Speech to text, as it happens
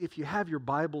if you have your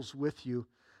Bibles with you,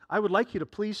 I would like you to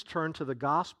please turn to the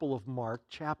Gospel of Mark,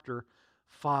 chapter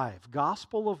 5.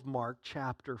 Gospel of Mark,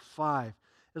 chapter 5.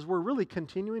 As we're really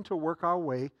continuing to work our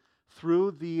way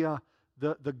through the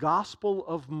Gospel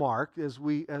of Mark, as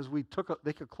we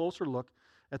take a closer look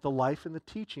at the life and the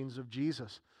teachings of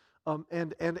Jesus.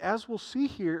 And as we'll see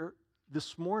here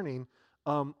this morning,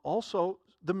 also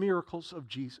the miracles of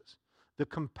Jesus, the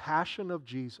compassion of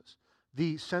Jesus,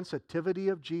 the sensitivity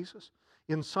of Jesus,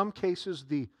 in some cases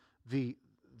the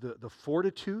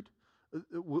fortitude.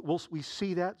 We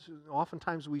see that.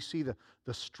 Oftentimes we see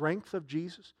the strength of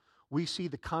Jesus. We see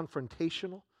the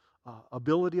confrontational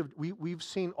ability of. We've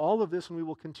seen all of this, and we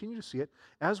will continue to see it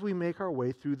as we make our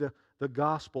way through the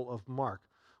Gospel of Mark.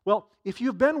 Well, if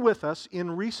you've been with us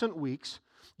in recent weeks,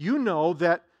 you know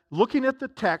that looking at the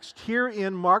text here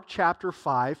in Mark chapter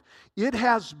 5, it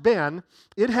has been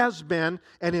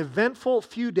an eventful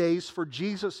few days for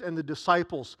Jesus and the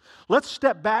disciples. Let's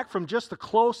step back from just the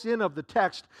close in of the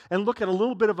text and look at a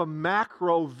little bit of a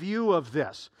macro view of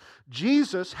this.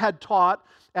 Jesus had taught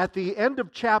at the end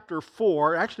of chapter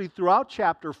 4, actually throughout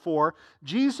chapter 4,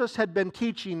 Jesus had been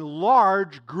teaching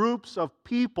large groups of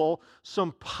people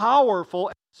some powerful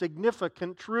and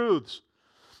significant truths.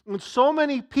 And so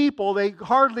many people, they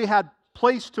hardly had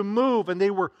place to move, and they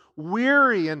were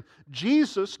weary, and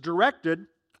Jesus directed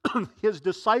his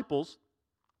disciples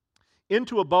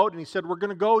into a boat, and he said, we're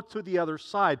going to go to the other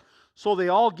side. So they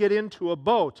all get into a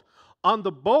boat. On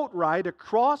the boat ride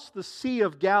across the Sea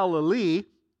of Galilee,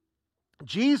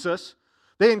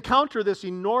 they encounter this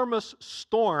enormous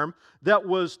storm that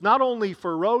was not only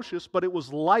ferocious, but it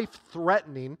was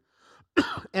life-threatening.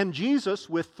 And Jesus,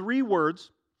 with three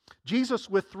words,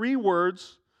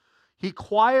 he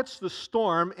quiets the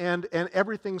storm and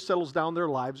everything settles down. Their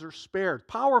lives are spared.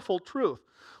 Powerful truth.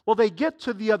 Well, they get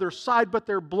to the other side, but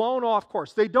they're blown off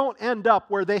course. They don't end up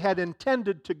where they had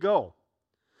intended to go.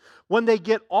 When they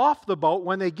get off the boat,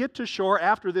 when they get to shore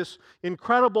after this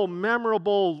incredible,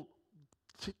 memorable,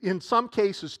 in some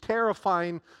cases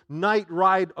terrifying night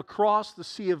ride across the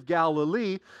Sea of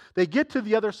Galilee, they get to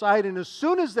the other side, and as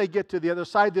soon as they get to the other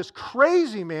side, this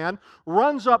crazy man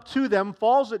runs up to them,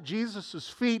 falls at Jesus'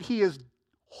 feet. He is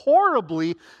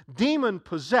horribly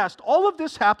demon-possessed. All of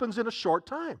this happens in a short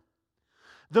time.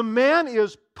 The man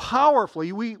is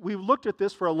powerfully, we've looked at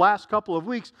this for the last couple of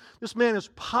weeks, this man is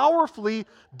powerfully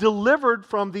delivered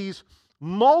from these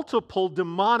multiple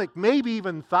demonic, maybe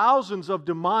even thousands of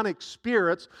demonic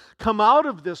spirits come out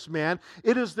of this man.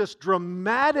 It is this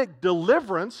dramatic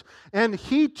deliverance, and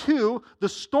he too, the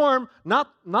storm,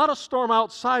 not a storm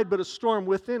outside, but a storm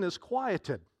within, is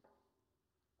quieted.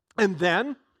 And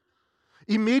then,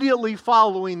 immediately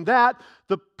following that,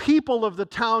 the people of the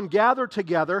town gather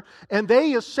together, and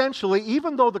they essentially,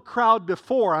 even though the crowd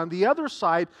before on the other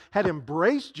side had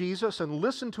embraced Jesus and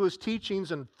listened to his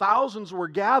teachings and thousands were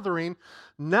gathering,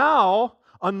 now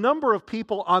a number of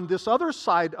people on this other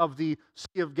side of the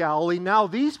Sea of Galilee, now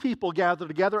these people gather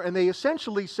together and they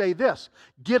essentially say this: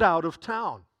 get out of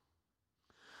town.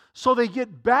 So they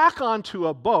get back onto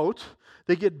a boat.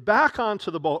 They get back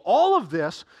onto the boat. All of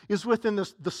this is within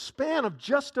the span of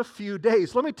just a few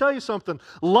days. Let me tell you something.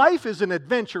 Life is an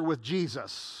adventure with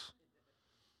Jesus.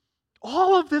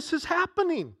 All of this is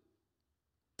happening.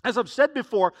 As I've said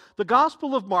before, the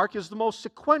Gospel of Mark is the most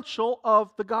sequential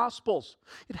of the Gospels.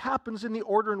 It happens in the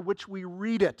order in which we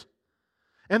read it.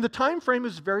 And the time frame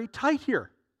is very tight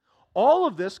here. All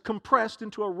of this compressed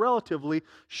into a relatively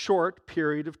short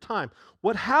period of time.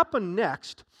 What happened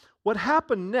next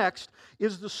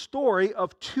is the story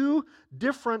of two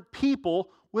different people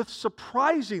with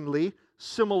surprisingly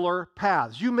similar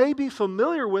paths. You may be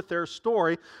familiar with their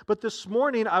story, but this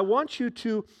morning I want you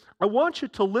to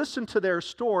listen to their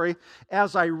story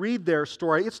as I read their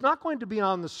story. It's not going to be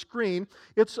on the screen.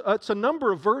 It's a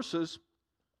number of verses,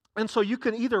 and so you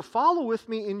can either follow with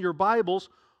me in your Bibles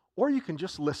or you can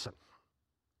just listen.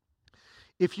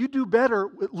 If you do better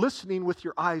with listening with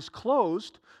your eyes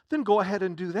closed, then go ahead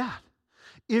and do that.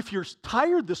 If you're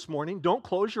tired this morning, don't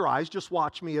close your eyes, just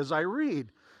watch me as I read.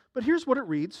 But here's what it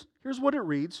reads.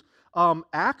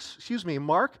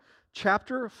 Mark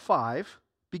chapter 5,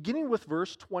 beginning with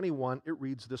verse 21, it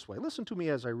reads this way. Listen to me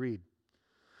as I read.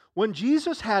 When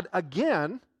Jesus had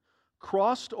again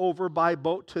crossed over by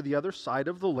boat to the other side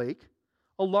of the lake,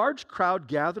 a large crowd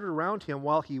gathered around him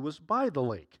while he was by the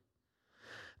lake.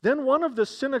 Then one of the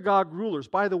synagogue rulers,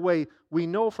 by the way, we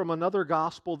know from another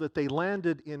gospel that they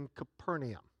landed in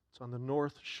Capernaum. It's on the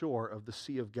north shore of the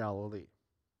Sea of Galilee.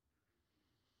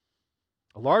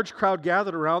 A large crowd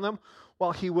gathered around them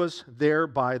while he was there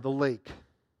by the lake.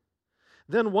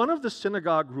 Then one of the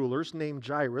synagogue rulers named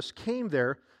Jairus came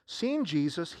there Seeing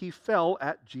Jesus, he fell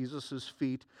at Jesus'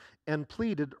 feet and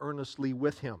pleaded earnestly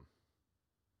with him.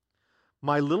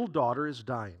 My little daughter is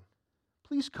dying.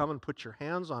 Please come and put your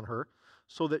hands on her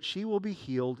so that she will be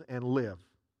healed and live.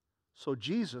 So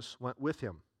Jesus went with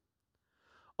him.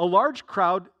 A large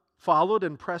crowd followed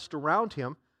and pressed around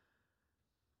him,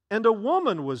 and a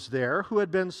woman was there who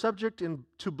had been subject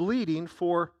to bleeding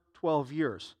for 12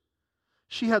 years.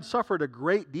 She had suffered a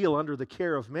great deal under the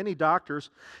care of many doctors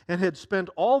and had spent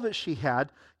all that she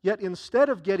had, yet instead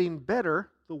of getting better,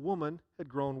 the woman had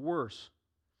grown worse.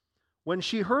 When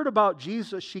she heard about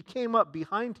Jesus, she came up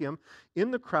behind him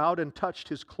in the crowd and touched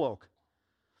his cloak,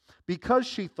 because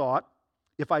she thought,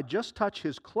 if I just touch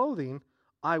his clothing,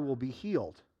 I will be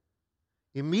healed.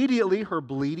 Immediately her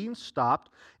bleeding stopped,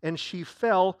 and she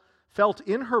felt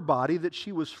in her body that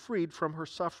she was freed from her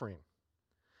suffering.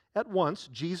 At once,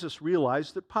 Jesus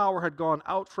realized that power had gone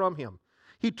out from him.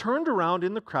 He turned around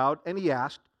in the crowd and he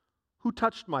asked, "Who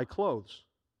touched my clothes?"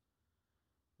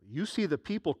 "You see the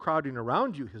people crowding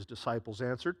around you," his disciples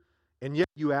answered, "and yet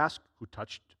you ask, who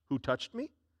touched me?"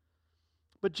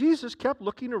 But Jesus kept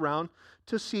looking around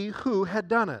to see who had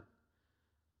done it.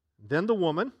 Then the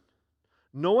woman,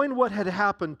 knowing what had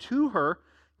happened to her,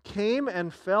 came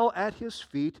and fell at his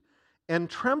feet, and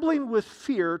trembling with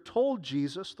fear, told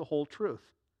Jesus the whole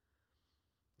truth.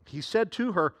 He said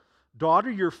to her, "Daughter,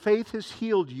 your faith has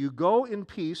healed you. Go in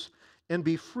peace and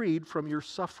be freed from your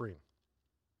suffering."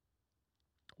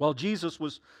 While Jesus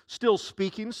was still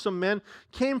speaking, some men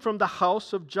came from the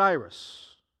house of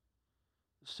Jairus,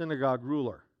 the synagogue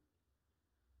ruler.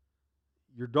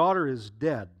 "Your daughter is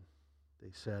dead,"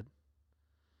 they said.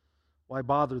 "Why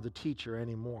bother the teacher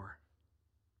anymore?"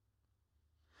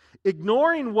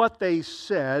 Ignoring what they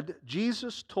said,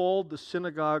 Jesus told the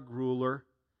synagogue ruler,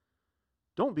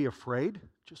 "Don't be afraid,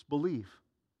 just believe."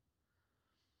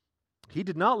 He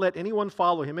did not let anyone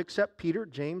follow him except Peter,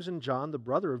 James, and John, the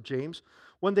brother of James.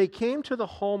 When they came to the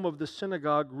home of the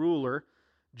synagogue ruler,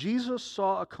 Jesus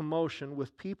saw a commotion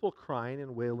with people crying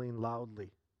and wailing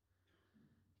loudly.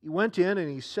 He went in and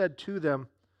he said to them,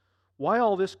 "Why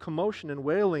all this commotion and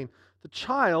wailing? The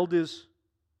child is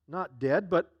not dead,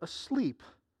 but asleep."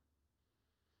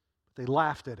 They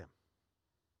laughed at him.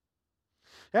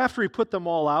 After he put them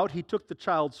all out, he took the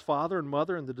child's father and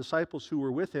mother and the disciples who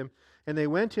were with him, and they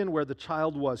went in where the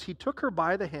child was. He took her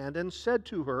by the hand and said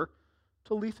to her,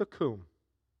 "Talitha cum,"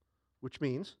 which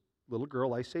means, "Little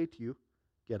girl, I say to you,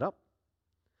 get up."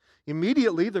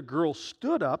 Immediately the girl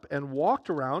stood up and walked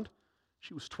around.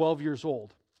 She was 12 years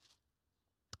old.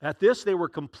 At this they were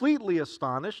completely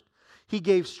astonished. He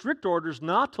gave strict orders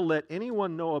not to let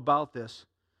anyone know about this,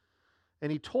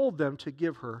 and he told them to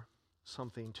give her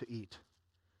something to eat.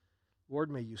 Lord,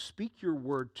 may you speak your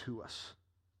word to us.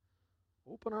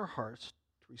 Open our hearts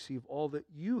to receive all that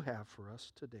you have for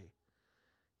us today.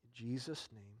 In Jesus'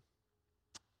 name,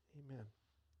 amen.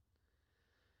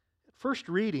 At first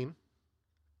reading,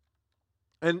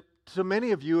 and to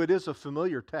many of you it is a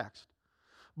familiar text,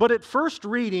 but at first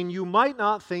reading you might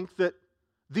not think that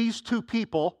these two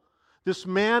people, this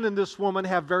man and this woman,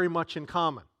 have very much in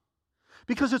common.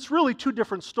 Because it's really two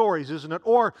different stories, isn't it?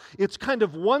 Or it's kind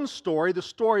of one story, the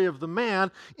story of the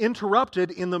man, interrupted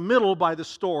in the middle by the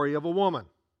story of a woman.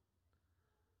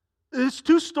 It's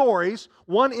two stories,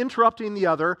 one interrupting the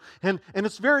other, and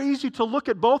it's very easy to look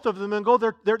at both of them and go,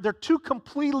 they're two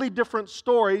completely different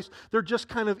stories. They're just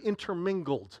kind of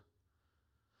intermingled.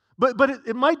 But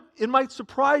it might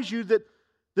surprise you that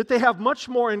they have much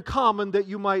more in common than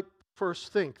you might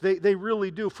first think. They really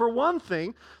do. For one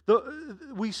thing,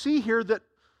 we see here that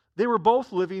they were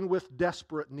both living with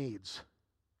desperate needs.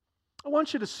 I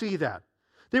want you to see that.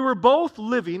 They were both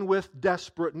living with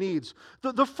desperate needs.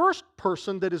 The first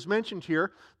person that is mentioned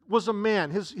here was a man.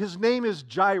 His name is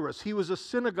Jairus. He was a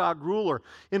synagogue ruler.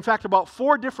 In fact, about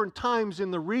 4 different times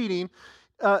in the reading,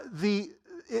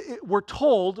 we're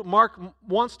told, Mark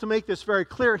wants to make this very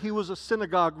clear, he was a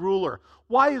synagogue ruler.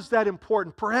 Why is that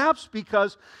important? Perhaps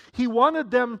because he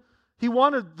wanted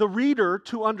the reader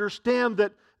to understand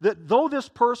that though this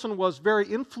person was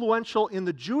very influential in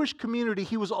the Jewish community,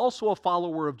 he was also a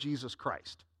follower of Jesus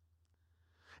Christ.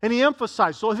 And he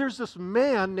emphasized, so here's this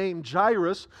man named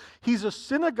Jairus. He's a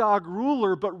synagogue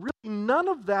ruler, but really none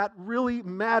of that really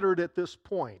mattered at this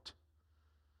point.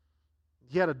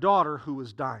 He had a daughter who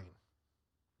was dying.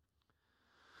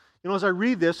 You know, as I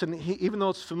read this, and even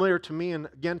though it's familiar to me and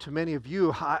again to many of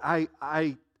you, I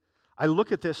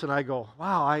look at this and I go,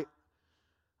 wow,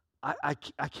 I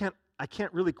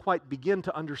can't really quite begin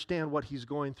to understand what he's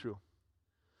going through.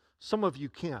 Some of you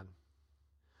can.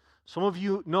 Some of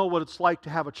you know what it's like to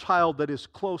have a child that is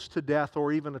close to death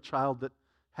or even a child that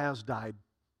has died.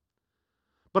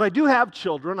 But I do have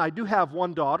children. I do have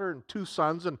one daughter and two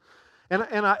sons.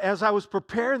 As I was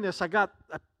preparing this, I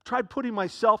tried putting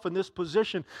myself in this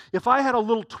position. If I had a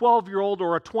little 12-year-old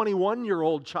or a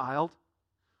 21-year-old child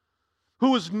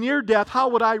who was near death, how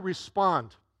would I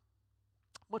respond?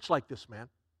 Much like this man.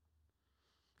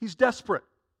 He's desperate.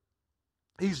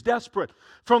 He's desperate.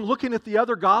 From looking at the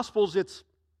other Gospels, it's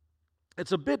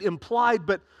a bit implied,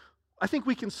 but I think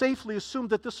we can safely assume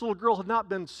that this little girl had not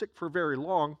been sick for very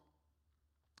long.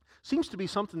 Seems to be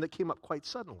something that came up quite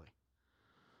suddenly.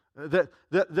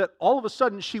 That all of a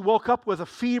sudden she woke up with a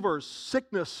fever,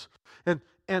 sickness, but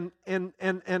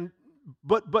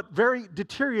very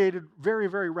deteriorated very,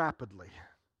 very rapidly.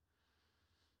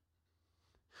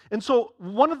 And so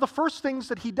one of the first things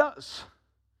that he does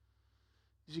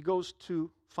is he goes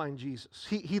to find Jesus.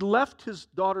 He left his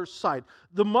daughter's side.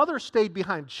 The mother stayed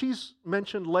behind. She's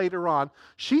mentioned later on.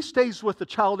 She stays with the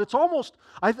child. It's almost,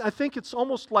 I think it's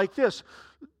almost like this.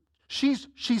 She's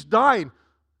dying.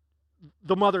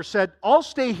 The mother said, I'll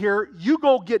stay here. You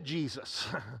go get Jesus.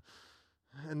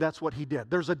 And that's what he did.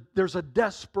 There's a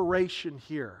desperation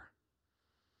here.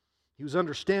 He was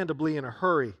understandably in a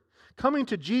hurry. Coming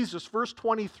to Jesus, verse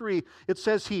 23, it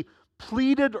says he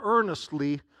pleaded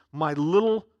earnestly, my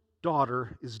little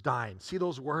daughter is dying. See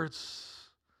those words?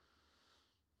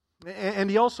 And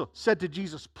he also said to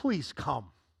Jesus, please come.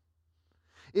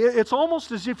 It's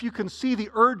almost as if you can see the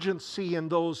urgency in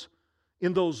those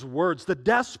words, the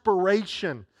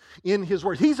desperation in his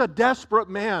words. He's a desperate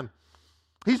man.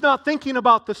 He's not thinking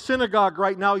about the synagogue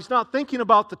right now. He's not thinking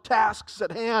about the tasks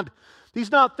at hand. He's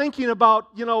not thinking about,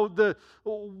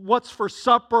 what's for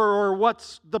supper or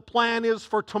what's the plan is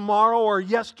for tomorrow or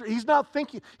yesterday. He's not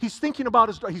thinking. He's thinking about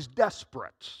he's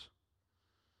desperate.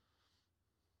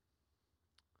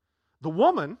 The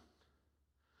woman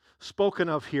spoken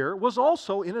of here was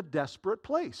also in a desperate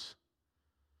place.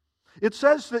 It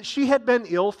says that she had been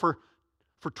ill for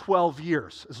 12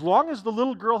 years. As long as the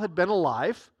little girl had been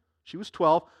alive, she was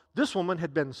 12, this woman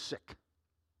had been sick.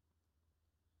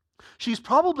 She's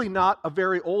probably not a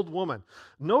very old woman.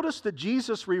 Notice that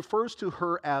Jesus refers to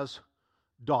her as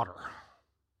daughter.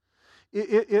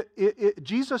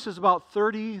 Jesus is about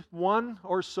 31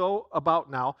 or so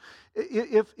about now.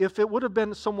 If it would have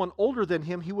been someone older than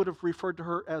him, he would have referred to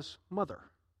her as mother.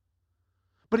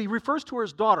 But he refers to her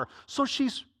as daughter. So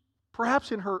she's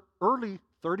perhaps in her early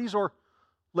 30s or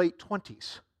late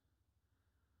 20s.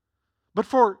 But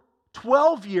for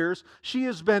 12 years, she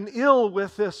has been ill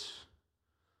with this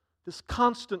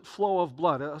constant flow of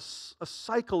blood, a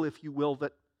cycle, if you will,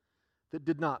 that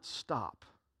did not stop.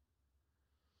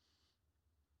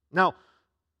 Now,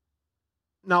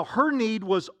 her need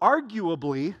was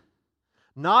arguably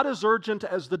not as urgent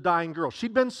as the dying girl.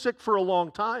 She'd been sick for a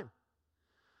long time.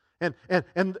 And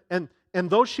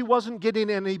though she wasn't getting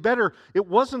any better, it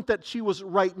wasn't that she was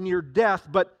right near death,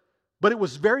 but it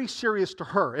was very serious to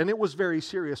her, and it was very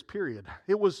serious, period.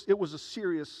 It was a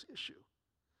serious issue.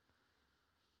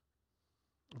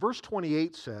 Verse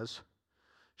 28 says,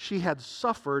 she had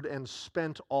suffered and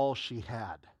spent all she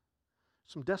had.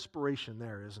 Some desperation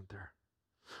there, isn't there?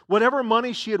 Whatever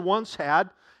money she had once had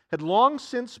long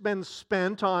since been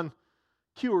spent on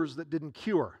cures that didn't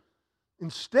cure.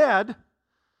 Instead,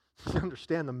 you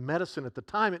understand the medicine at the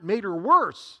time, it made her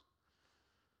worse.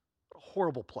 A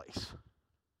horrible place.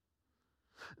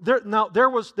 There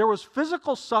was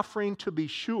physical suffering, to be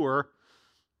sure,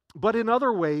 but in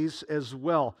other ways as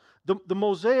well. The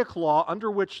Mosaic law,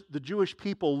 under which the Jewish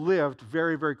people lived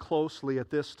very, very closely at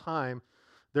this time,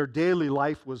 their daily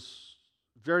life was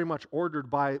very much ordered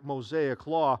by Mosaic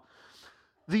law.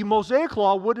 The Mosaic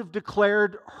law would have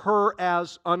declared her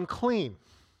as unclean.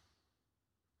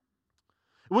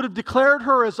 It would have declared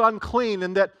her as unclean,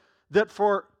 and that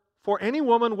for any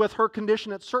woman with her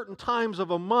condition at certain times of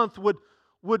a month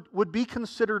would be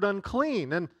considered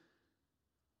unclean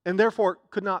and therefore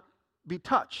could not be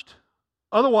touched.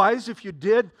 Otherwise, if you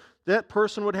did, that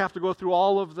person would have to go through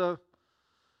all of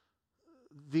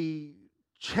the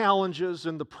challenges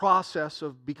and the process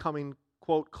of becoming,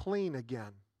 quote, clean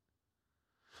again.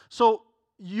 So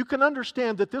you can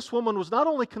understand that this woman was not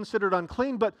only considered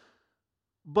unclean, but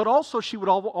also she would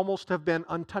almost have been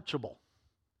untouchable.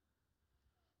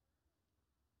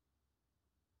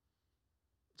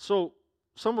 So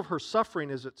some of her suffering,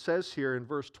 as it says here in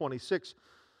verse 26,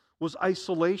 was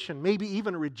isolation, maybe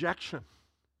even rejection.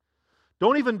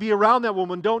 Don't even be around that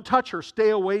woman. Don't touch her. Stay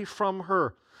away from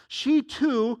her. She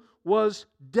too was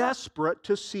desperate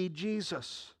to see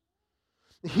Jesus.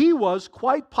 He was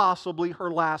quite possibly her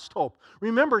last hope.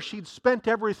 Remember, she'd spent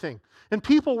everything, and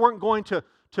people weren't going to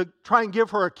try and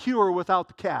give her a cure without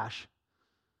the cash.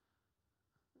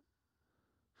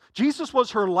 Jesus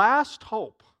was her last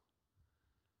hope.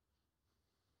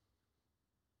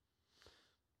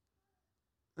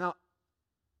 Now,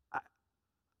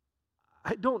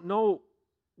 I don't know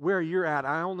where you're at.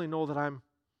 I only know that I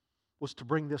was to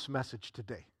bring this message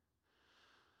today.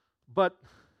 But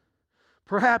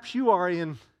perhaps you are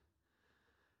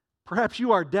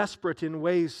desperate in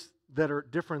ways that are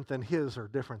different than his or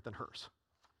different than hers.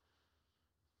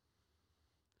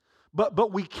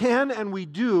 But we can and we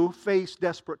do face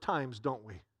desperate times, don't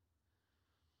we?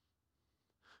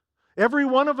 Every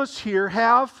one of us here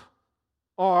have,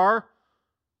 are,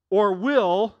 or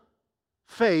will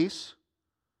face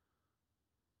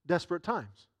desperate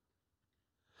times.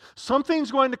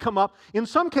 Something's going to come up. In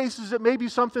some cases, it may be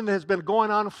something that has been going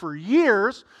on for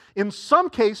years. In some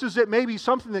cases, it may be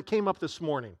something that came up this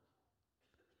morning.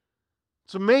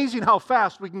 It's amazing how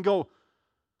fast we can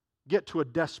get to a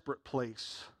desperate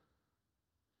place.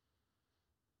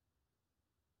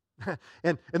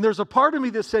 And there's a part of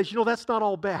me that says, that's not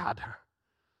all bad.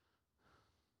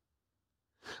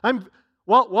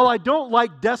 While I don't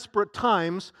like desperate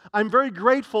times, I'm very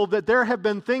grateful that there have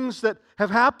been things that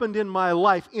have happened in my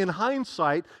life, in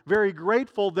hindsight, very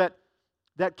grateful that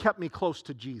kept me close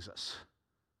to Jesus.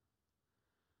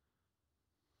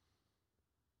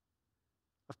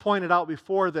 I've pointed out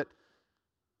before that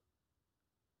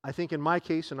I think in my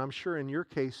case, and I'm sure in your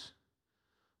case,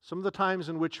 some of the times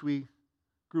in which we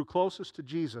grew closest to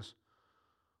Jesus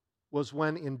was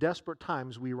when in desperate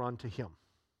times we run to Him.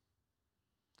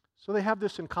 So they have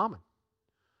this in common.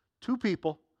 Two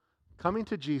people coming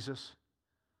to Jesus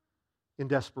in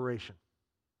desperation.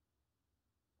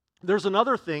 There's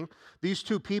another thing these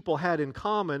two people had in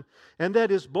common, and that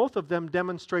is both of them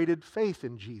demonstrated faith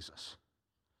in Jesus.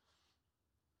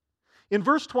 In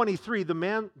verse 23, the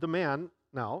man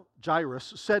now,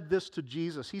 Jairus, said this to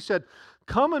Jesus. He said,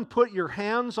 "Come and put your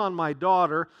hands on my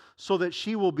daughter so that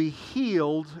she will be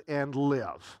healed and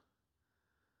live."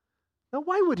 Now,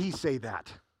 why would he say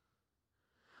that?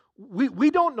 We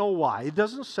don't know why. It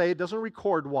doesn't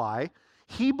record why.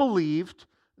 He believed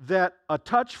that a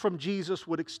touch from Jesus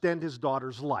would extend his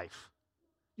daughter's life.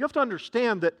 You have to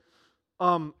understand that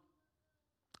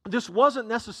this wasn't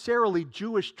necessarily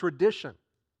Jewish tradition.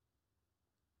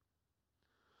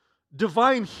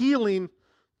 Divine healing,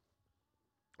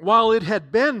 while it had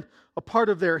been a part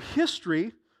of their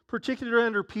history, particularly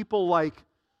under people like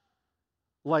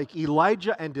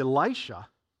Elijah and Elisha,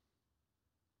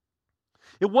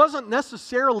 it wasn't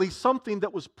necessarily something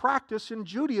that was practiced in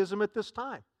Judaism at this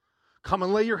time. Come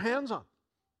and lay your hands on.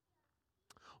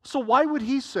 So why would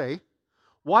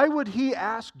he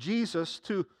ask Jesus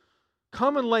to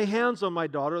come and lay hands on my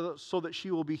daughter so that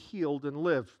she will be healed and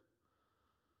live?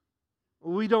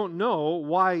 We don't know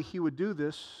why he would do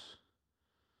this,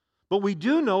 but we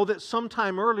do know that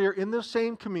sometime earlier in the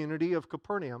same community of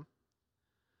Capernaum,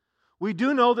 we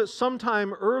do know that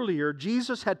sometime earlier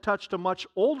Jesus had touched a much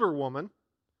older woman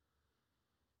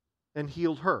and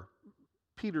healed her,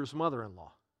 Peter's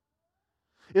mother-in-law.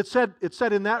 It said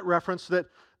in that reference that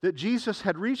Jesus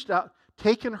had reached out,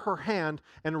 taken her hand,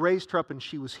 and raised her up, and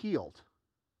she was healed.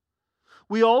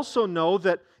 We also know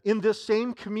that in this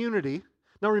same community,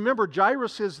 now remember,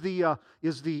 Jairus is the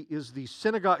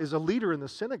synagogue, is a leader in the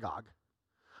synagogue,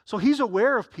 so he's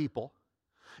aware of people.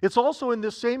 It's also in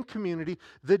this same community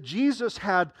that Jesus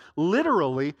had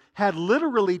literally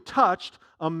touched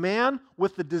a man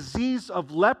with the disease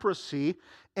of leprosy,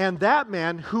 and that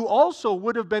man who also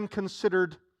would have been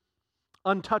considered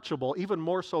untouchable, even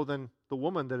more so than the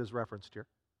woman that is referenced here.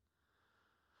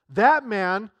 That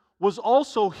man was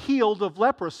also healed of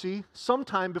leprosy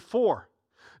sometime before.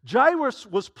 Jairus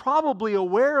was probably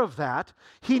aware of that.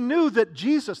 He knew that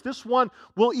Jesus, this one,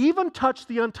 will even touch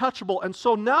the untouchable. And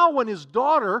so now when his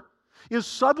daughter is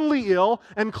suddenly ill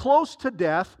and close to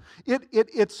death,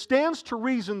 it stands to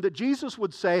reason that Jesus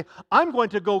would say, I'm going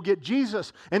to go get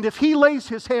Jesus. And if he lays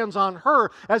his hands on her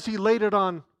as he laid it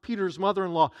on Peter's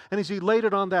mother-in-law, and as he laid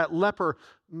it on that leper,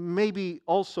 maybe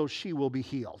also she will be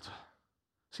healed.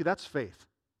 See, that's faith.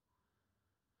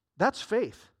 That's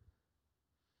faith.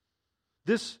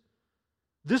 This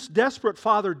desperate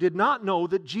father did not know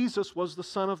that Jesus was the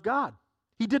Son of God.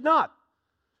 He did not.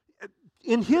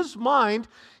 In his mind,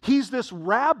 he's this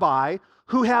rabbi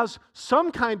who has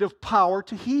some kind of power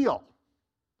to heal.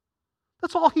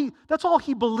 That's all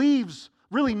he believes,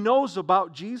 really knows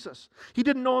about Jesus. He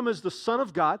didn't know him as the Son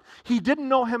of God. He didn't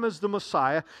know him as the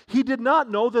Messiah. He did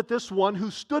not know that this one who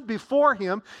stood before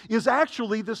him is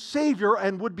actually the Savior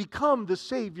and would become the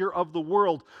Savior of the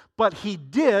world. But he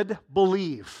did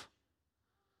believe.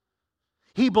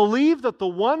 He believed that the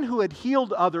one who had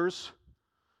healed others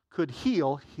could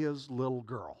heal his little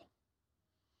girl.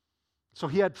 So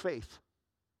he had faith.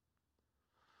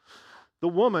 The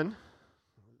woman,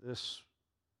 this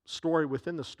story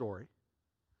within the story,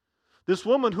 this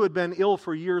woman who had been ill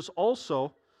for years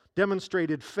also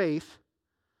demonstrated faith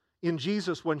in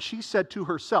Jesus when she said to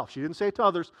herself, she didn't say it to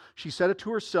others, she said it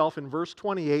to herself in verse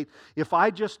 28, if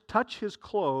I just touch his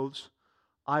clothes,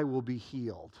 I will be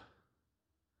healed.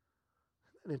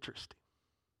 Interesting.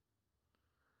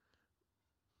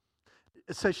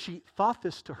 It says she thought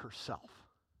this to herself.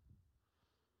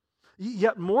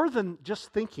 Yet more than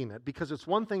just thinking it, because it's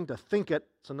one thing to think it,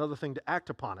 it's another thing to act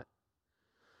upon it.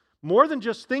 More than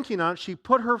just thinking on it, she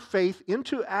put her faith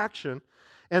into action,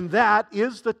 and that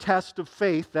is the test of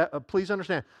faith. That, please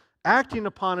understand, acting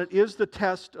upon it is the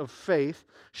test of faith.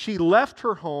 She left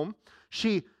her home.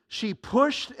 She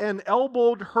pushed and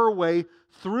elbowed her way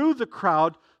through the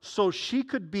crowd so she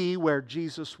could be where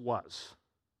Jesus was.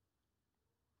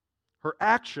 Her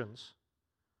actions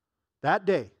that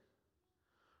day,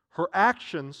 her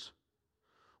actions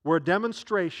were a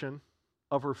demonstration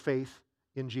of her faith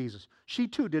in Jesus. She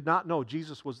too did not know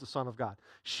Jesus was the Son of God.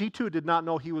 She too did not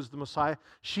know He was the Messiah.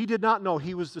 She did not know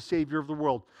He was the Savior of the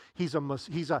world. He's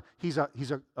a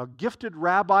gifted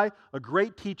rabbi, a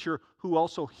great teacher who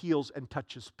also heals and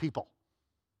touches people.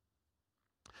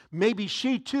 Maybe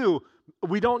she too,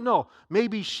 we don't know,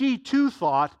 maybe she too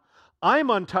thought,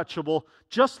 I'm untouchable,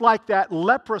 just like that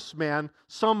leprous man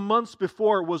some months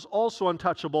before was also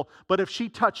untouchable. But if she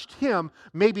touched him,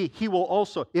 maybe he will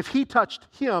also, if he touched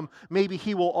him, maybe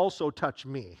he will also touch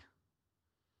me.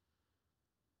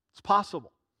 It's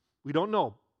possible. We don't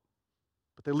know.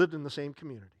 But they lived in the same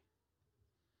community.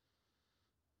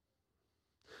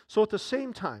 So at the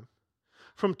same time,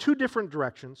 from two different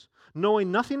directions,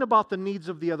 knowing nothing about the needs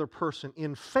of the other person,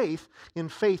 in faith,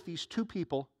 these two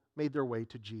people made their way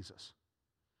to Jesus.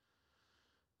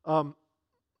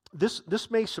 This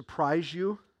may surprise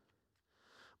you,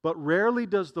 but rarely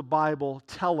does the Bible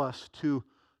tell us to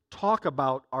talk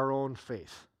about our own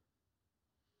faith.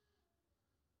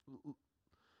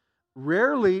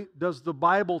 Rarely does the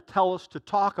Bible tell us to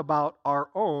talk about our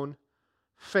own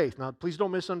faith. Now, please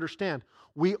don't misunderstand.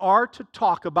 We are to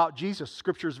talk about Jesus.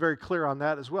 Scripture is very clear on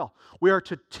that as well. We are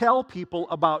to tell people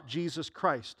about Jesus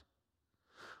Christ.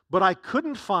 But I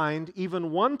couldn't find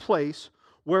even one place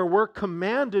where we're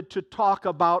commanded to talk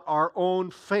about our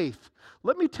own faith.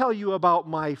 Let me tell you about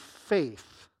my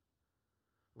faith.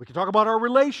 We can talk about our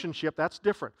relationship, that's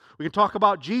different. We can talk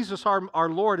about Jesus, our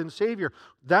Lord and Savior,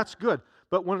 that's good.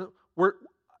 But when we're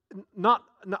not,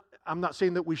 I'm not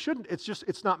saying that we shouldn't,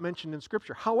 it's not mentioned in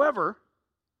Scripture. However,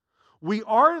 we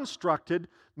are instructed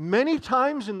many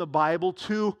times in the Bible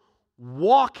to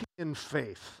walk in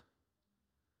faith.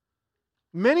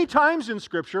 Many times in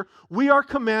Scripture, we are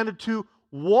commanded to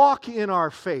walk in our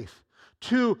faith,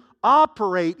 to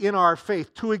operate in our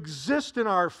faith, to exist in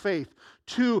our faith,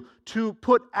 to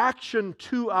put action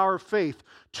to our faith,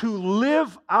 to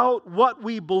live out what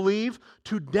we believe,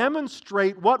 to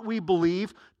demonstrate what we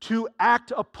believe, to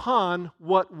act upon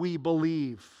what we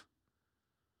believe.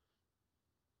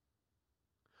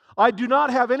 I do not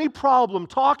have any problem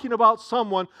talking about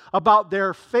someone about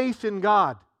their faith in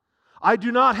God. I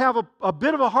do not have a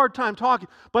bit of a hard time talking,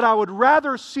 but I would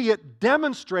rather see it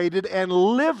demonstrated and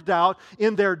lived out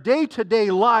in their day-to-day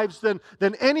lives than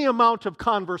any amount of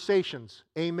conversations.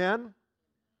 Amen?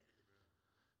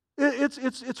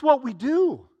 It's what we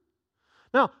do.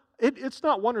 Now, it's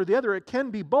not one or the other. It can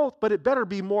be both, but it better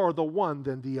be more the one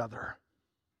than the other.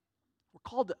 We're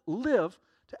called to live,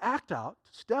 to act out,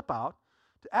 to step out,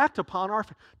 to act upon our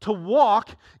faith, to walk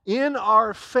in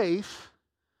our faith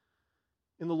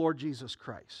in the Lord Jesus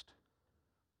Christ.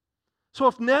 So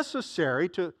if necessary,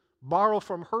 to borrow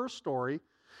from her story,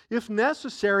 if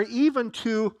necessary, even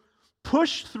to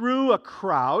push through a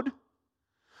crowd,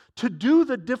 to do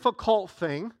the difficult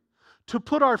thing, to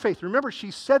put our faith. Remember, she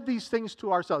said these things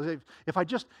to ourselves. If I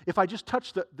just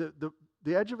touch the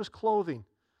edge of his clothing,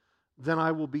 then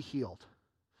I will be healed.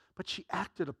 But she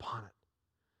acted upon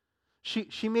it.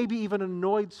 She maybe even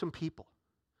annoyed some people.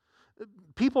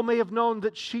 People may have known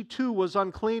that she too was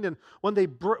unclean, and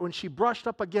when she brushed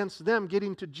up against them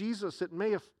getting to Jesus, it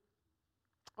may have,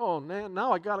 oh man,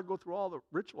 now I got to go through all the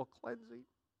ritual cleansing.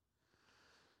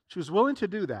 She was willing to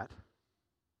do that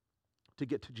to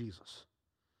get to Jesus.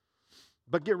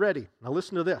 But get ready. Now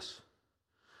listen to this.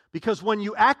 Because when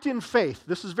you act in faith,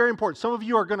 this is very important. Some of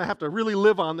you are going to have to really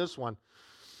live on this one.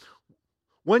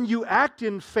 When you act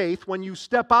in faith, when you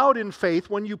step out in faith,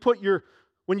 when you put your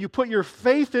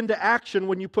faith into action,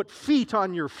 when you put feet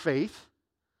on your faith,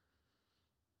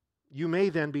 you may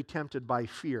then be tempted by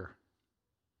fear.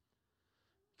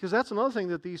 Because that's another thing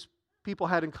that these people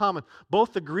had in common.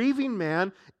 Both the grieving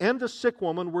man and the sick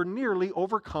woman were nearly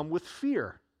overcome with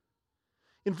fear.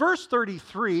 In verse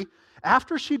 33,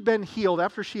 after she'd been healed,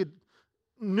 after she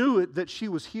knew it, that she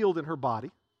was healed in her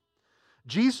body,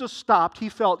 Jesus stopped. He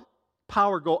felt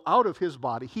power go out of his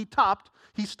body. He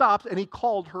stopped and he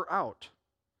called her out.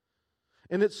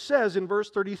 And it says in verse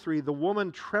 33, the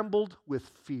woman trembled with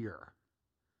fear.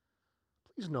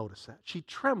 Please notice that. She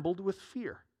trembled with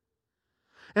fear.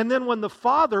 And then when the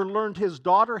father learned his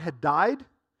daughter had died,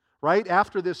 right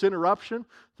after this interruption,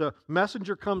 the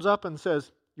messenger comes up and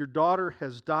says, your daughter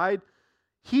has died.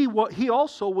 He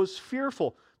also was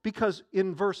fearful because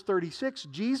in verse 36,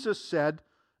 Jesus said,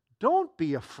 don't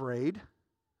be afraid,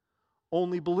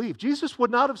 only believe. Jesus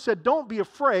would not have said, don't be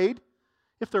afraid,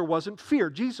 if there wasn't fear.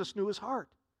 Jesus knew his heart.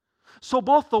 So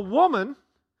both the woman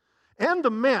and the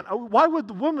man, why would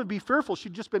the woman be fearful?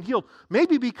 She'd just been healed.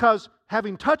 Maybe because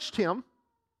having touched him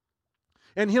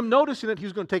and him noticing that he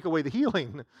was going to take away the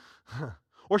healing,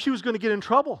 or she was going to get in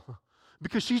trouble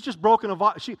because she's just broken a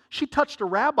vow. She touched a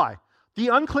rabbi. The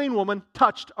unclean woman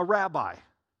touched a rabbi.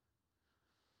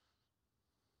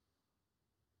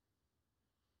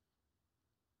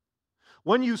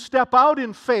 When you step out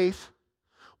in faith,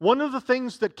 one of the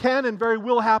things that can and very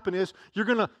will happen is you're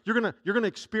gonna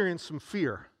experience some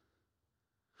fear.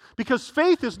 Because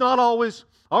faith is not always,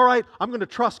 all right, I'm going to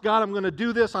trust God, I'm going to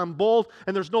do this, I'm bold,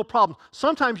 and there's no problem.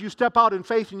 Sometimes you step out in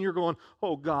faith and you're going,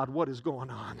 oh God, what is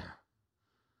going on?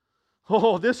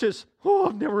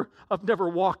 I've never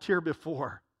walked here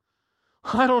before.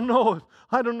 I don't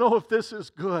know if this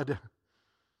is good.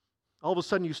 All of a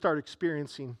sudden you start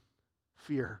experiencing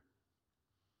fear.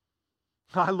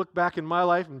 I look back in my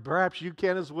life, and perhaps you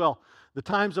can as well. The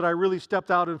times that I really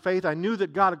stepped out in faith, I knew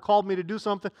that God had called me to do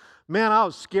something. Man, I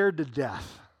was scared to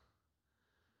death.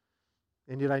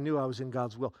 And yet I knew I was in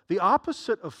God's will. The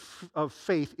opposite of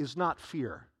faith is not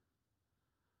fear.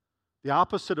 The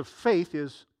opposite of faith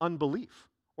is unbelief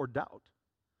or doubt.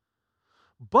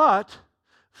 But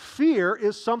fear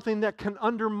is something that can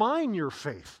undermine your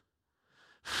faith.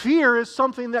 Fear is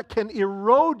something that can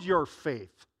erode your faith.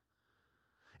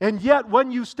 And yet,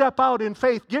 when you step out in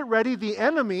faith, get ready, the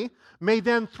enemy may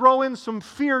then throw in some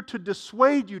fear to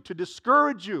dissuade you, to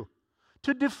discourage you,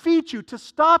 to defeat you, to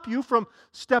stop you from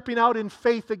stepping out in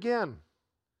faith again.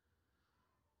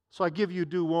 So I give you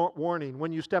due warning.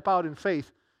 When you step out in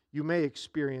faith, you may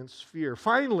experience fear.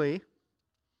 Finally,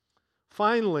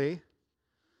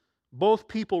 both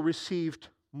people received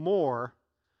more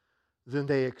than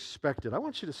they expected. I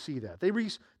want you to see that.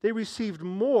 They received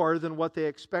more than what they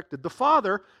expected. The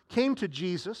father came to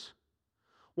Jesus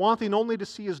wanting only to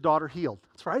see his daughter healed.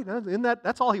 That's right.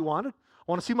 That's all he wanted.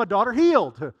 I want to see my daughter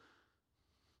healed.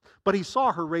 But he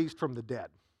saw her raised from the dead.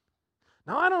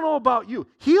 Now, I don't know about you.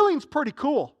 Healing's pretty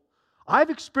cool. I've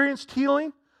experienced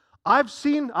healing.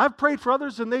 I've prayed for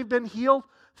others and they've been healed.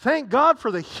 Thank God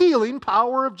for the healing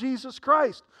power of Jesus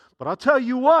Christ. But I'll tell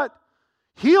you what,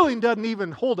 healing doesn't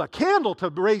even hold a candle to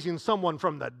raising someone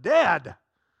from the dead.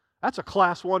 That's a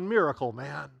class 1 miracle,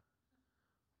 man.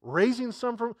 Raising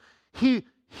someone from...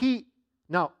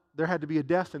 Now, there had to be a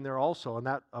death in there also, and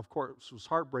that, of course, was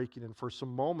heartbreaking, and for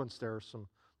some moments there, some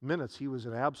minutes, he was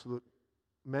in absolute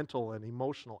mental and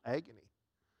emotional agony.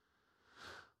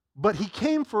 But he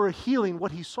came for a healing.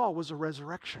 What he saw was a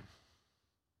resurrection.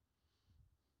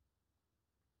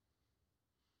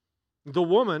 The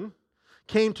woman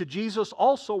came to Jesus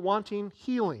also wanting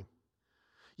healing.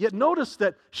 Yet notice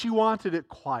that she wanted it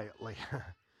quietly.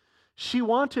 She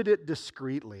wanted it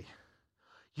discreetly.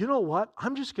 You know what?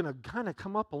 I'm just going to kind of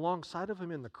come up alongside of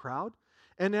him in the crowd,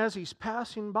 and as he's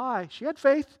passing by, she had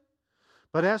faith,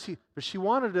 but she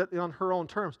wanted it on her own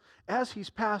terms. As he's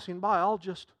passing by, I'll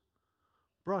just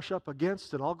brush up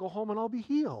against it. I'll go home and I'll be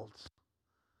healed.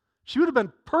 She would have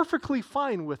been perfectly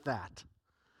fine with that.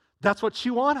 That's what she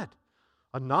wanted.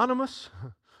 Anonymous,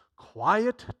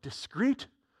 quiet, discreet,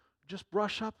 just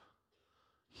brush up,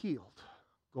 healed.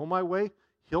 Go my way.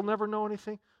 He'll never know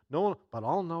anything. No one, but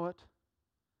I'll know it.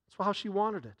 That's how she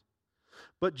wanted it.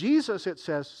 But Jesus, it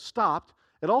says, stopped.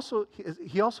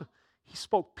 He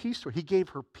spoke peace to her. He gave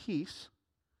her peace.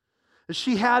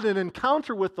 She had an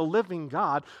encounter with the living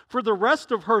God. For the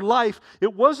rest of her life,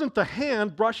 it wasn't the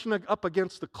hand brushing up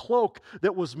against the cloak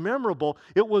that was memorable.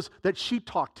 It was that she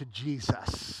talked to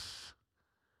Jesus.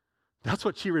 That's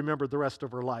what she remembered the rest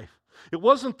of her life. It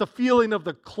wasn't the feeling of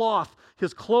the cloth,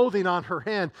 his clothing on her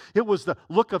hand. It was the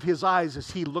look of his eyes as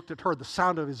he looked at her, the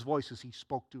sound of his voice as he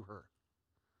spoke to her.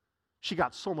 She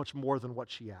got so much more than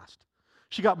what she asked.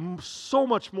 She got so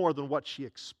much more than what she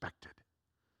expected.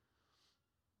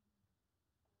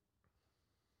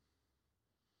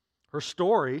 Her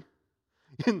story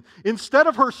Instead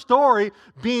of her story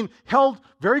being held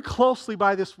very closely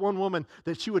by this one woman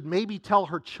that she would maybe tell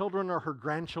her children or her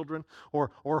grandchildren or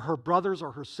her brothers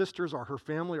or her sisters or her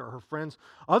family or her friends,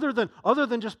 other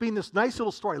than just being this nice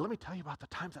little story, let me tell you about the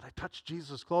time that I touched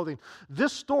Jesus' clothing.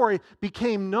 This story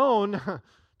became known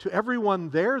to everyone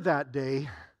there that day.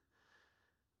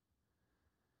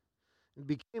 It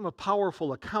became a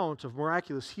powerful account of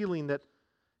miraculous healing that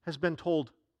has been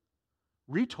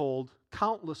retold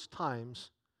countless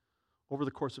times over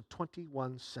the course of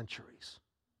 21 centuries.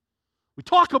 We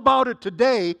talk about it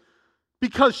today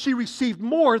because she received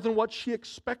more than what she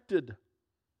expected.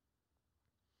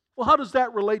 Well, how does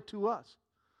that relate to us?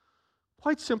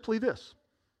 Quite simply this.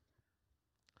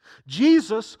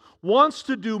 Jesus wants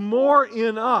to do more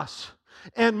in us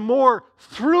and more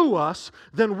through us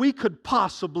than we could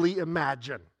possibly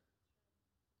imagine.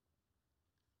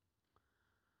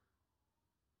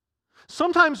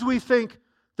 Sometimes we think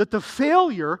that the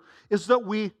failure is that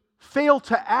we fail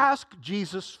to ask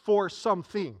Jesus for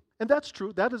something. And that's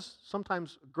true. That is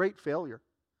sometimes a great failure.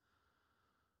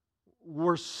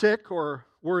 We're sick, or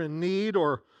we're in need,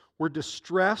 or we're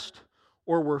distressed,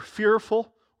 or we're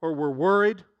fearful, or we're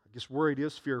worried. I guess worried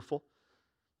is fearful.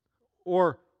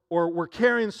 Or we're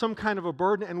carrying some kind of a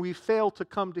burden and we fail to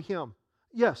come to Him.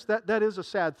 Yes, that is a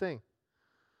sad thing.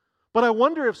 But I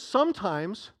wonder if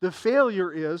sometimes the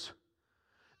failure is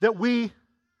that we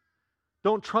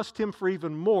don't trust Him for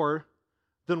even more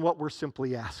than what we're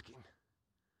simply asking.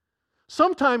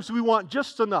 Sometimes we want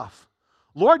just enough.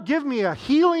 Lord, give me a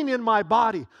healing in my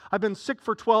body. I've been sick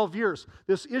for 12 years.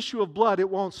 This issue of blood, it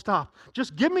won't stop.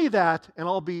 Just give me that and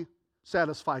I'll be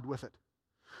satisfied with it.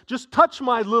 Just touch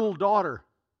my little daughter.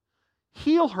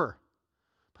 Heal her.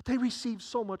 But they receive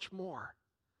so much more.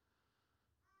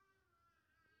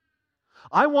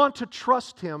 I want to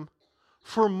trust Him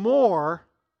for more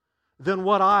than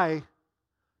what I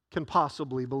can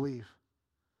possibly believe.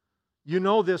 You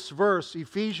know this verse,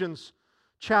 Ephesians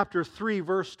chapter 3,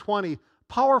 verse 20,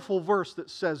 powerful verse that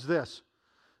says this,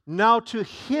 "Now to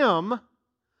Him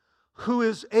who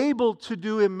is able to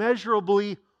do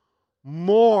immeasurably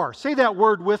more," say that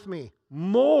word with me,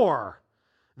 more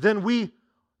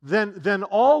than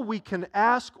all we can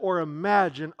ask or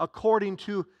imagine, according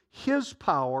to His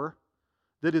power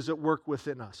that is at work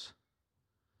within us.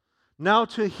 Now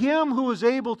to Him who is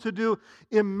able to do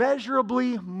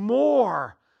immeasurably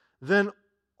more than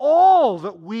all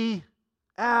that we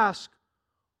ask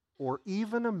or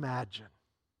even imagine,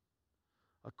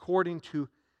 according to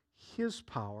His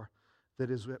power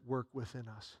that is at work within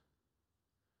us.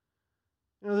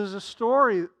 You know, there's a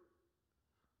story,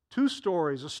 two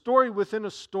stories, a story within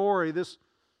a story, this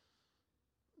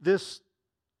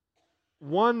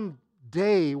one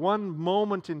day, one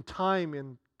moment in time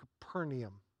in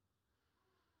Capernaum.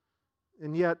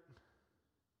 And yet,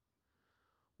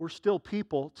 we're still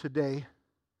people today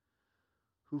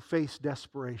who face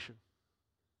desperation.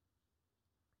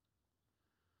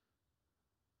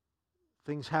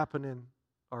 Things happen in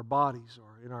our bodies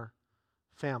or in our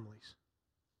families.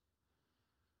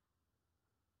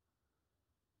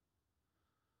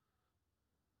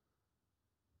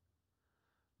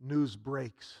 News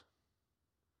breaks,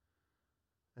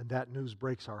 and that news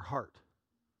breaks our heart.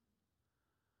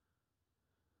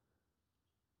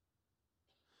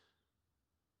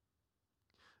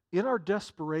 In our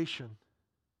desperation,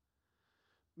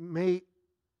 may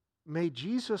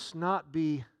Jesus not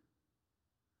be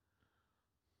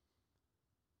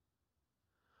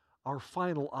our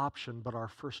final option, but our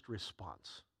first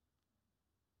response.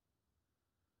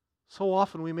 So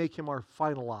often we make Him our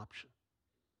final option.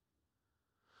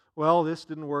 Well, this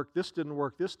didn't work, this didn't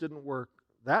work, this didn't work,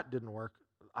 that didn't work.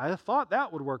 I thought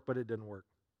that would work, but it didn't work.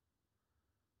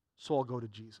 So I'll go to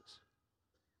Jesus.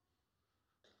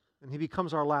 And He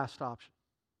becomes our last option,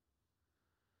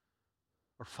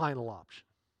 our final option.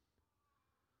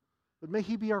 But may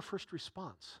He be our first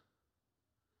response.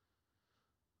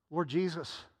 Lord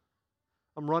Jesus,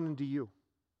 I'm running to You.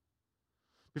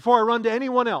 Before I run to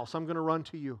anyone else, I'm going to run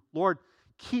to You. Lord,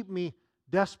 keep me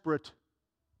desperate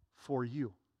for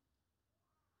You.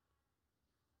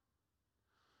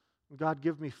 God,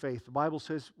 give me faith. The Bible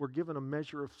says we're given a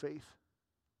measure of faith.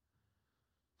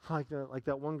 Like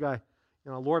that one guy,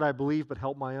 Lord, I believe, but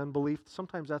help my unbelief.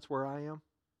 Sometimes that's where I am.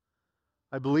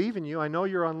 I believe in You. I know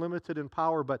You're unlimited in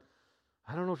power, but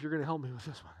I don't know if You're going to help me with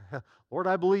this one. Lord,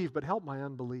 I believe, but help my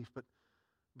unbelief. But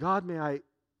God, may I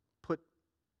put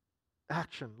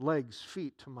action, legs,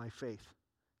 feet to my faith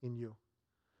in You.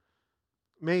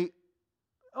 May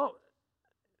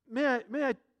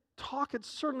I talk it,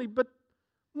 certainly, but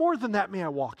more than that, may I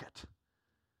walk it.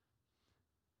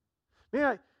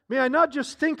 May I not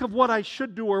just think of what I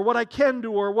should do or what I can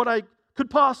do or what I could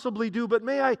possibly do, but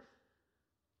may I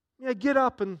get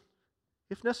up and,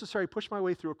 if necessary, push my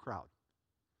way through a crowd.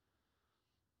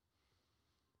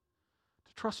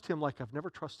 To trust Him like I've never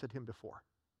trusted Him before.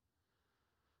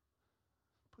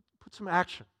 Put some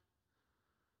action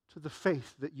to the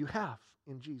faith that you have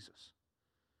in Jesus.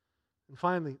 And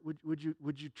finally, would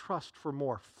you trust for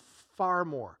more, far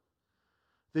more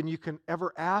than you can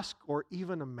ever ask or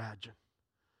even imagine?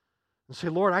 And say,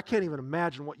 Lord, I can't even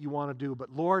imagine what you want to do, but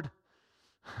Lord,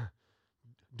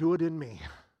 do it in me.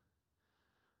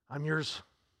 I'm yours.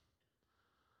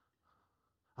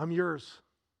 I'm yours.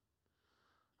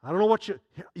 I don't know what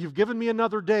you've given me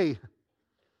another day.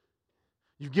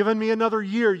 You've given me another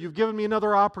year. You've given me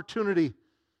another opportunity.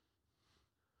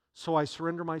 So I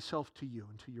surrender myself to you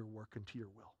and to your work and to your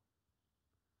will.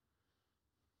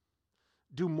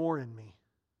 Do more in me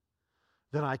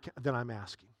than I'm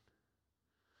asking.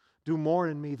 Do more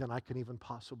in me than I can even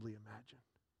possibly imagine.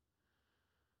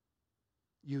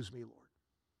 Use me, Lord.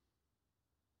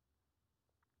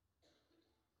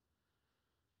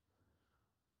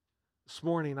 This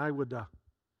morning, I would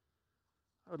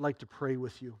like to pray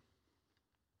with you.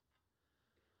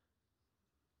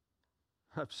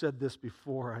 I've said this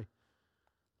before.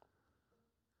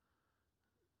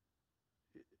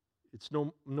 It's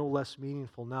no less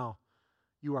meaningful now.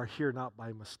 You are here not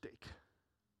by mistake.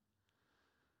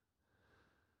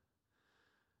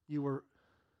 You were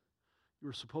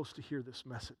supposed to hear this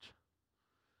message.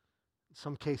 In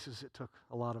some cases, it took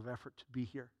a lot of effort to be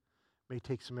here. It may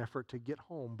take some effort to get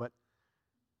home, but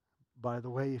by the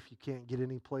way, if you can't get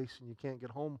any place and you can't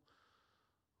get home,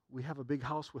 we have a big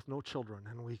house with no children,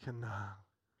 and we can...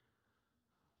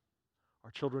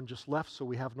 Our children just left, so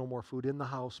we have no more food in the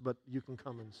house, but you can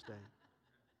come and stay.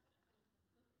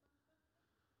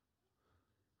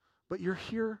 But you're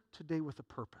here today with a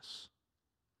purpose.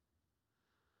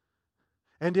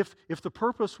 And if the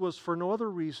purpose was for no other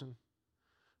reason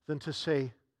than to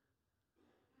say,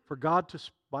 for God to,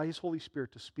 by His Holy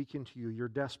Spirit, to speak into you, you're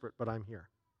desperate, but I'm here.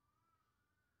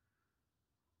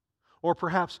 Or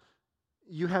perhaps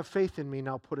you have faith in me,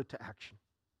 now put it to action.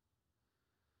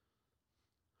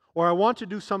 Or I want to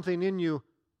do something in you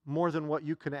more than what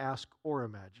you can ask or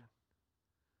imagine.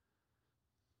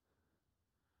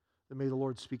 Then may the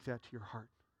Lord speak that to your heart.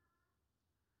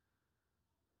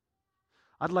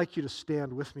 I'd like you to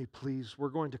stand with me, please. We're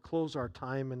going to close our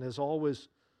time, and as always,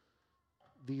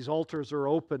 these altars are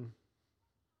open.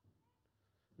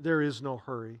 There is no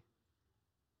hurry.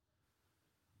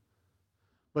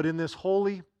 But in this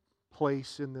holy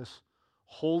place, in this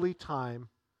holy time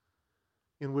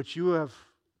in which you have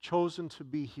chosen to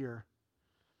be here,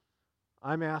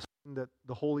 I'm asking that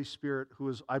the Holy Spirit, who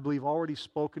has, I believe, already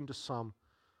spoken to some,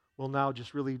 will now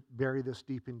just really bury this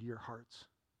deep into your hearts.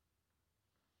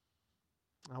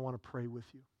 I want to pray with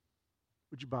you.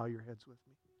 Would you bow your heads with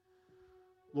me?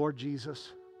 Lord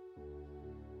Jesus,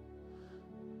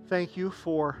 thank you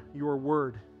for your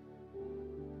word,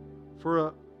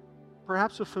 for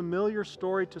perhaps a familiar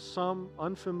story to some,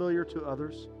 unfamiliar to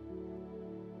others.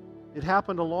 It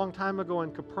happened a long time ago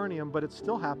in Capernaum, but it's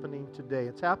still happening today.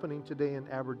 It's happening today in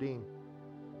Aberdeen.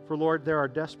 For Lord, there are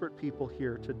desperate people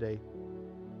here today.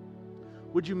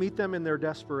 Would you meet them in their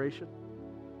desperation?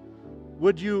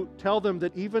 Would you tell them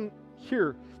that even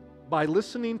here, by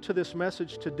listening to this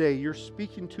message today, you're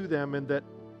speaking to them, and that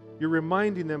you're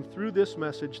reminding them through this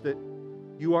message that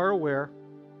you are aware,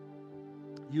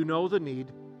 you know the need,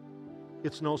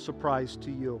 it's no surprise to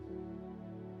you.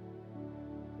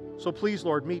 So please,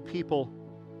 Lord, meet people,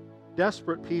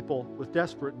 desperate people with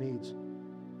desperate needs.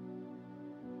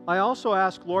 I also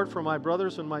ask, Lord, for my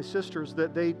brothers and my sisters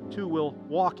that they too will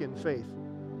walk in faith.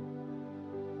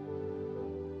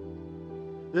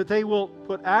 That they will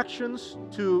put actions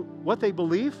to what they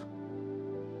believe,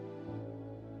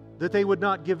 that they would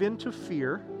not give in to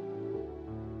fear,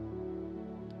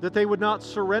 that they would not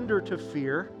surrender to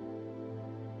fear,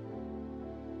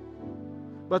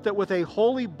 but that with a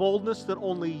holy boldness that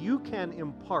only you can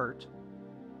impart,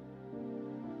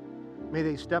 may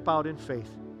they step out in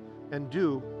faith and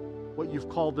do what you've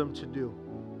called them to do.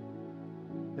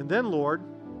 And then, Lord,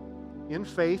 in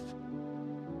faith,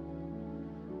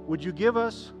 would you give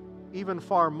us even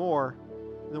far more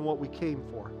than what we came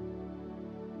for?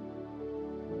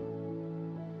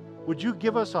 Would you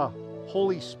give us a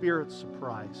Holy Spirit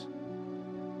surprise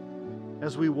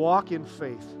as we walk in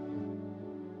faith?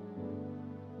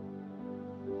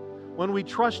 When we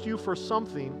trust you for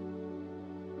something,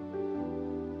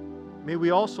 may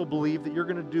we also believe that you're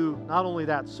going to do not only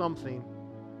that something,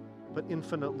 but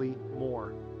infinitely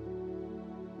more.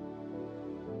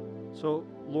 So,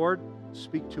 Lord,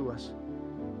 speak to us.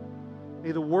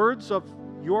 May the words of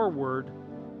your word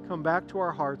come back to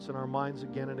our hearts and our minds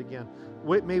again and again.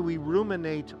 May we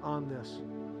ruminate on this.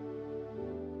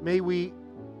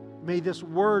 May this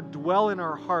word dwell in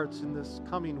our hearts in this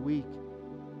coming week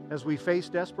as we face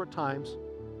desperate times,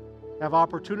 have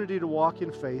opportunity to walk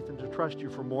in faith and to trust you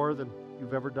for more than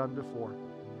you've ever done before.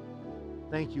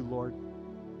 Thank you, Lord.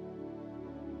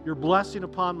 Your blessing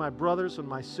upon my brothers and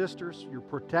my sisters, your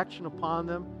protection upon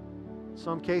them, in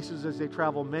some cases as they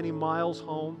travel many miles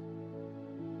home.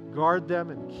 Guard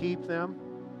them and keep them.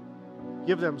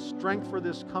 Give them strength for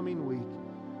this coming week.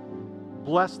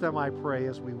 Bless them, I pray,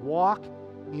 as we walk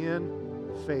in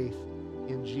faith.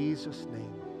 In Jesus'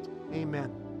 name.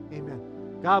 Amen. Amen.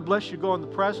 God bless you. Go in the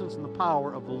presence and the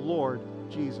power of the Lord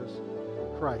Jesus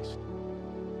Christ.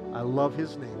 I love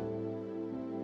His name.